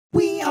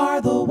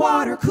are the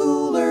water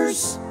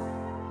coolers.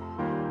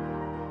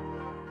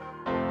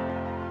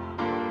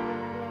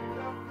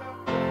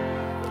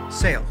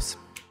 Sales.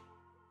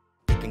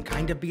 It can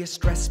kinda be a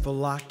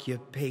stressful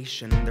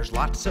occupation. There's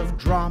lots of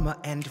drama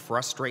and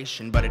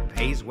frustration, but it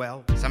pays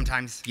well.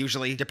 Sometimes,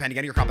 usually, depending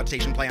on your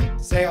compensation plan.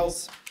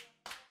 Sales.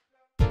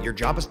 Your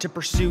job is to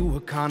pursue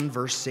a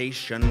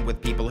conversation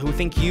with people who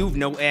think you've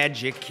no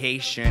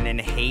education and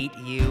hate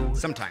you.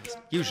 Sometimes,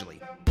 usually.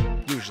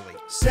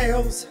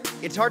 Sales.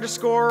 It's hard to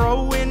score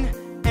a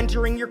win,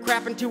 entering your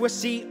crap into a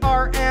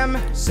CRM.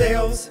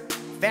 Sales.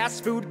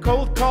 Fast food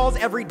cold calls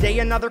every day,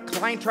 another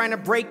client trying to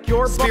break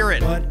your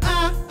spirit. But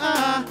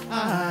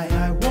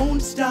I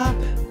won't stop.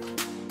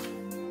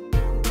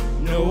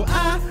 No,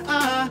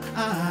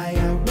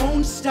 I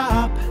won't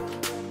stop.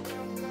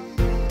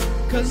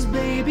 'Cause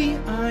baby,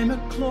 I'm a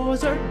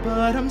closer,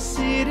 but I'm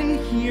sitting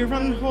here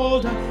on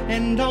hold,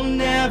 and I'll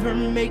never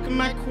make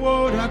my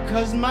quota,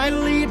 'cause my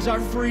leads are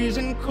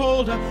freezing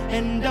colder,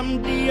 and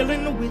I'm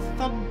dealing with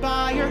a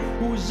buyer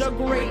who's a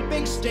great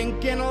big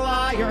stinking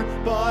liar,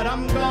 but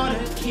I'm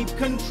gonna keep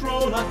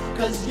control,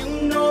 'cause you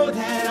know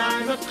that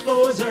I'm a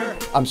closer.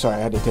 I'm sorry, I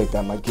had to take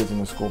that. My kid's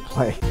in a school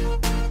play.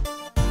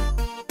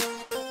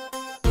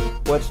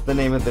 What's the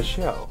name of the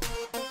show?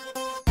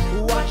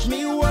 Watch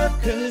me work,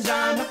 'cause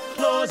I'm a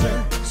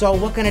closer. So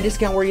what kind of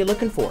discount were you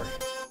looking for?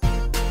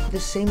 The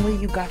same way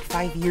you got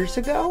 5 years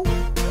ago?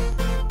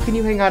 Can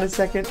you hang on a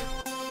second?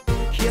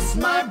 Kiss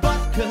my butt,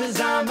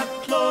 'cause I'm a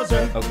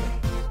closer. Okay,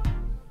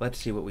 let's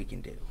see what we can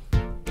do.